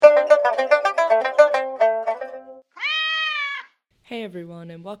Hey everyone,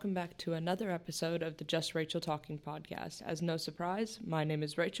 and welcome back to another episode of the Just Rachel Talking podcast. As no surprise, my name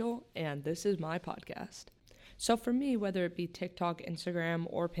is Rachel, and this is my podcast. So for me, whether it be TikTok, Instagram,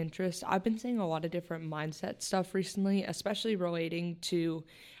 or Pinterest, I've been seeing a lot of different mindset stuff recently, especially relating to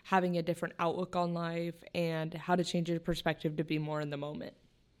having a different outlook on life and how to change your perspective to be more in the moment.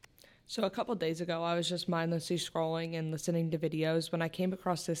 So a couple days ago, I was just mindlessly scrolling and listening to videos when I came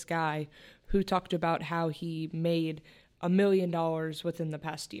across this guy who talked about how he made $1 million within the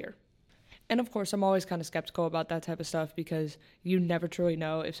past year. And of course, I'm always kind of skeptical about that type of stuff because you never truly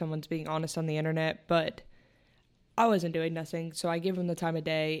know if someone's being honest on the internet, but I wasn't doing nothing, so I gave him the time of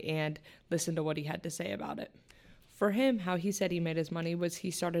day and listened to what he had to say about it. For him, how he said he made his money was he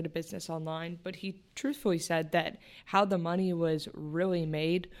started a business online, but he truthfully said that how the money was really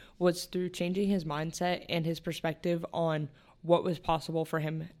made was through changing his mindset and his perspective on what was possible for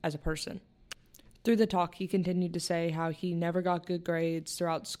him as a person. Through the talk, he continued to say how he never got good grades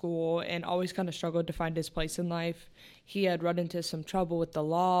throughout school and always kind of struggled to find his place in life. He had run into some trouble with the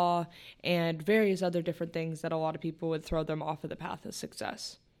law and various other different things that a lot of people would throw them off of the path of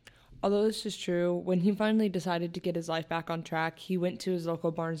success. Although this is true, when he finally decided to get his life back on track, he went to his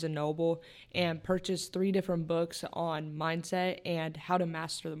local Barnes & Noble and purchased 3 different books on mindset and how to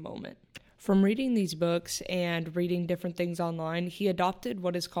master the moment. From reading these books and reading different things online, he adopted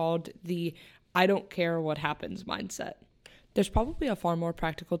what is called the I don't care what happens mindset. There's probably a far more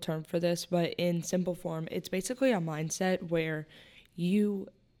practical term for this, but in simple form, it's basically a mindset where you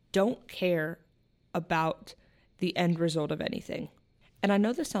don't care about the end result of anything. And I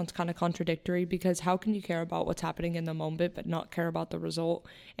know this sounds kind of contradictory because how can you care about what's happening in the moment but not care about the result?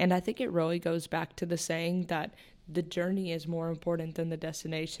 And I think it really goes back to the saying that the journey is more important than the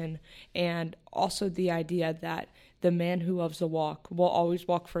destination, and also the idea that the man who loves the walk will always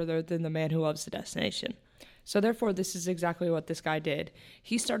walk further than the man who loves the destination. So therefore, this is exactly what this guy did.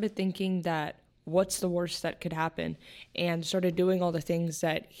 He started thinking that what's the worst that could happen and started doing all the things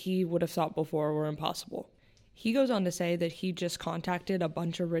that he would have thought before were impossible. He goes on to say that he just contacted a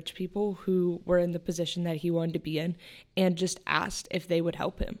bunch of rich people who were in the position that he wanted to be in and just asked if they would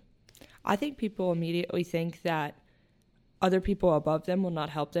help him. I think people immediately think that other people above them will not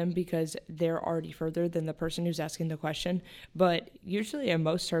help them because they're already further than the person who's asking the question, but usually in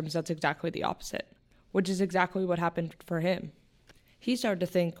most terms that's exactly the opposite, which is exactly what happened for him. He started to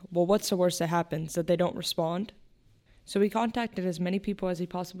think, well, what's the worst that happens, that they don't respond? So he contacted as many people as he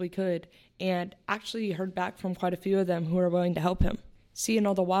possibly could and actually heard back from quite a few of them who were willing to help him. See, and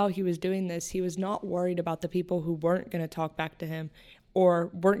all the while he was doing this, he was not worried about the people who weren't going to talk back to him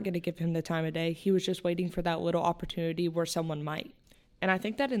or weren't going to give him the time of day. He was just waiting for that little opportunity where someone might. And I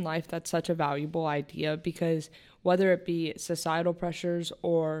think that in life, that's such a valuable idea because whether it be societal pressures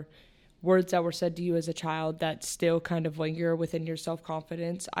or words that were said to you as a child that still kind of linger within your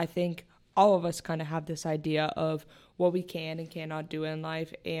self-confidence, I think all of us kind of have this idea of what we can and cannot do in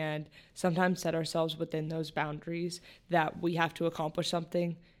life and sometimes set ourselves within those boundaries that we have to accomplish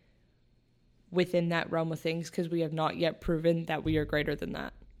something within that realm of things because we have not yet proven that we are greater than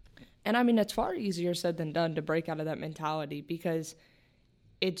that. And I mean, it's far easier said than done to break out of that mentality because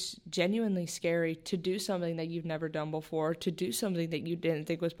it's genuinely scary to do something that you've never done before, to do something that you didn't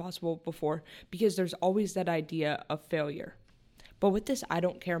think was possible before, because there's always that idea of failure. But with this I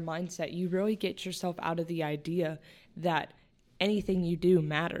don't care mindset, you really get yourself out of the idea that anything you do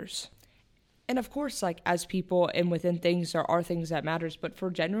matters. And of course, like as people and within things, there are things that matters, but for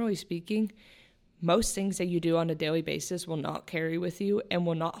generally speaking, most things that you do on a daily basis will not carry with you and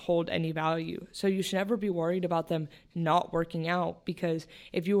will not hold any value. So you should never be worried about them not working out because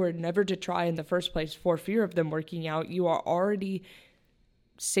if you were never to try in the first place for fear of them working out, you are already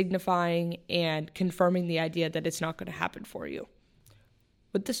signifying and confirming the idea that it's not going to happen for you.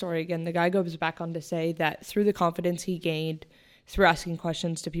 With the story again, the guy goes back on to say that through the confidence he gained through asking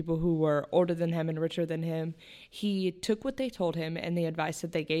questions to people who were older than him and richer than him, he took what they told him and the advice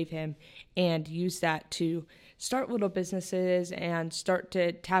that they gave him and used that to start little businesses and start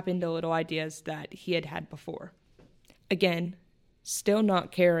to tap into little ideas that he had had before. Again, still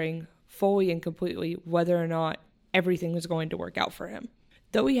not caring fully and completely whether or not everything was going to work out for him.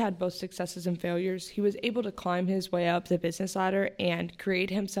 Though he had both successes and failures, he was able to climb his way up the business ladder and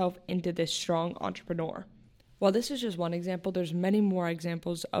create himself into this strong entrepreneur. While this is just one example, there's many more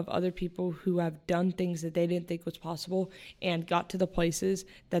examples of other people who have done things that they didn't think was possible and got to the places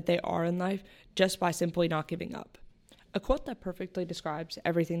that they are in life just by simply not giving up. A quote that perfectly describes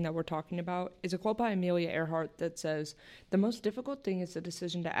everything that we're talking about is a quote by Amelia Earhart that says, "The most difficult thing is the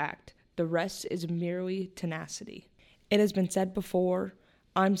decision to act. The rest is merely tenacity." It has been said before,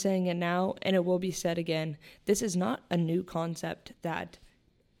 I'm saying it now, and it will be said again. This is not a new concept that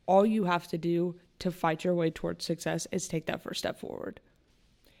all you have to do to fight your way towards success is take that first step forward.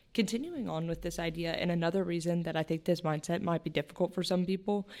 Continuing on with this idea, and another reason that I think this mindset might be difficult for some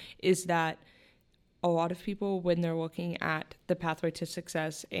people is that a lot of people, when they're looking at the pathway to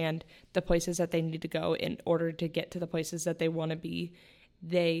success and the places that they need to go in order to get to the places that they want to be,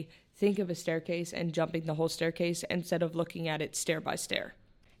 they think of a staircase and jumping the whole staircase instead of looking at it stair by stair.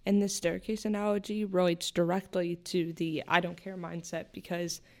 And this staircase analogy relates directly to the I don't care mindset,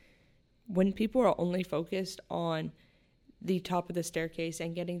 because when people are only focused on the top of the staircase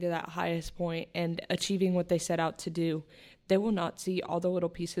and getting to that highest point and achieving what they set out to do, they will not see all the little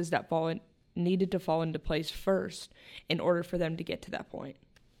pieces that needed to fall into place first in order for them to get to that point.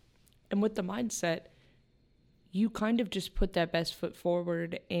 And with the mindset, you kind of just put that best foot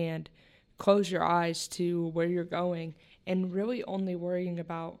forward and close your eyes to where you're going and really only worrying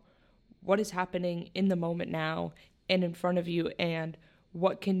about what is happening in the moment now and in front of you, and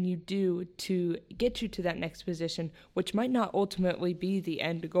what can you do to get you to that next position, which might not ultimately be the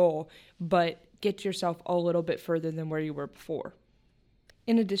end goal, but get yourself a little bit further than where you were before.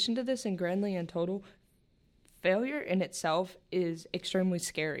 In addition to this, and grandly and total, failure in itself is extremely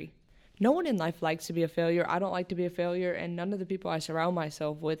scary. No one in life likes to be a failure. I don't like to be a failure, and none of the people I surround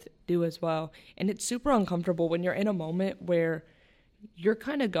myself with do as well. And it's super uncomfortable when you're in a moment where you're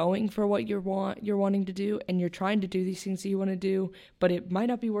kind of going for what you're wanting to do, and you're trying to do these things that you want to do, but it might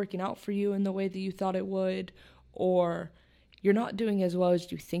not be working out for you in the way that you thought it would, or you're not doing as well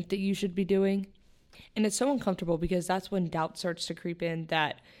as you think that you should be doing. And it's so uncomfortable because that's when doubt starts to creep in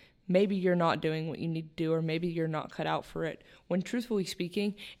that maybe you're not doing what you need to do, or maybe you're not cut out for it. When truthfully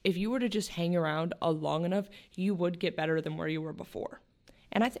speaking, if you were to just hang around long enough, you would get better than where you were before.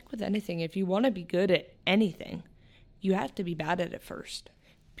 And I think with anything, if you want to be good at anything, you have to be bad at it first.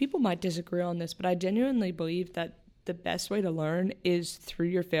 People might disagree on this, but I genuinely believe that the best way to learn is through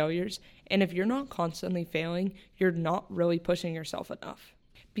your failures. And if you're not constantly failing, you're not really pushing yourself enough.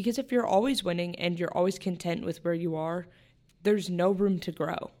 Because if you're always winning and you're always content with where you are, there's no room to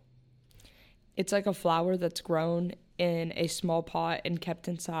grow. It's like a flower that's grown in a small pot and kept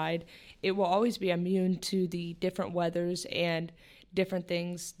inside. It will always be immune to the different weathers and different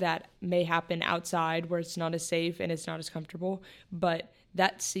things that may happen outside where it's not as safe and it's not as comfortable. But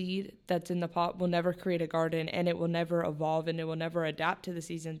that seed that's in the pot will never create a garden, and it will never evolve, and it will never adapt to the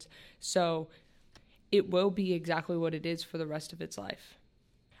seasons. So it will be exactly what it is for the rest of its life.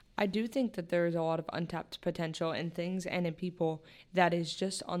 I do think that there is a lot of untapped potential in things and in people that is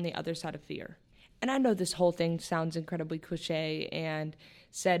just on the other side of fear. And I know this whole thing sounds incredibly cliche and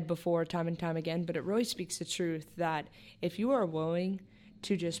said before time and time again, but it really speaks the truth that if you are willing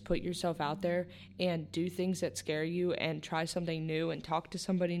to just put yourself out there and do things that scare you and try something new and talk to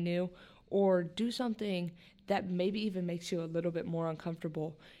somebody new, or do something that maybe even makes you a little bit more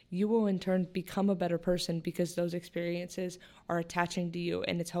uncomfortable, you will in turn become a better person, because those experiences are attaching to you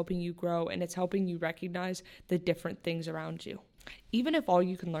and it's helping you grow and it's helping you recognize the different things around you. Even if all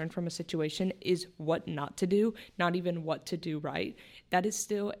you can learn from a situation is what not to do, not even what to do right, that is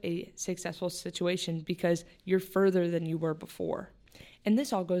still a successful situation because you're further than you were before. And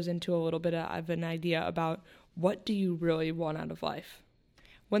this all goes into a little bit of an idea about what do you really want out of life.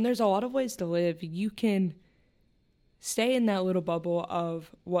 When there's a lot of ways to live, you can stay in that little bubble of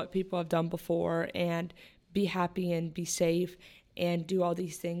what people have done before and be happy and be safe and do all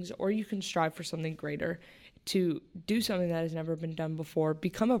these things, or you can strive for something greater, to do something that has never been done before,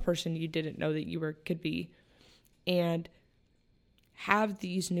 become a person you didn't know that you could be, and have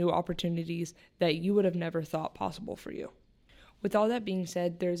these new opportunities that you would have never thought possible for you. With all that being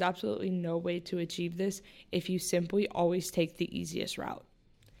said, there's absolutely no way to achieve this if you simply always take the easiest route.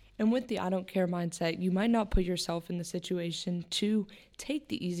 And with the I don't care mindset, you might not put yourself in the situation to take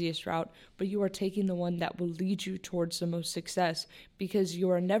the easiest route, but you are taking the one that will lead you towards the most success, because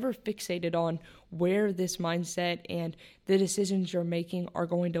you are never fixated on where this mindset and the decisions you're making are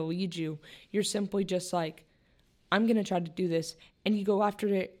going to lead you. You're simply just like, I'm going to try to do this, and you go after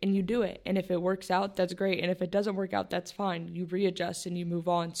it and you do it. And if it works out, that's great. And if it doesn't work out, that's fine. You readjust and you move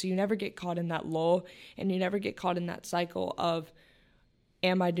on. So you never get caught in that lull, and you never get caught in that cycle of,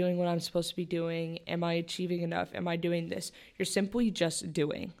 am I doing what I'm supposed to be doing? Am I achieving enough? Am I doing this? You're simply just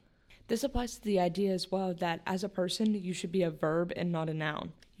doing. This applies to the idea as well that as a person, you should be a verb and not a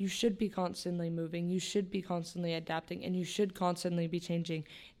noun. You should be constantly moving. You should be constantly adapting, and you should constantly be changing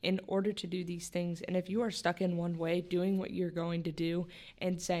in order to do these things. And if you are stuck in one way, doing what you're going to do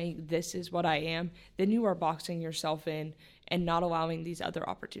and saying, this is what I am, then you are boxing yourself in and not allowing these other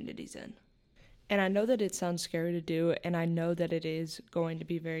opportunities in. And I know that it sounds scary to do, and I know that it is going to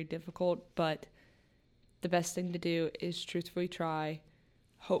be very difficult, but the best thing to do is truthfully try,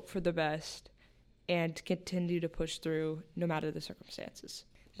 hope for the best, and continue to push through no matter the circumstances.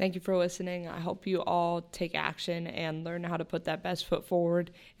 Thank you for listening. I hope you all take action and learn how to put that best foot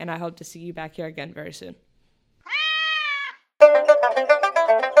forward, and I hope to see you back here again very soon.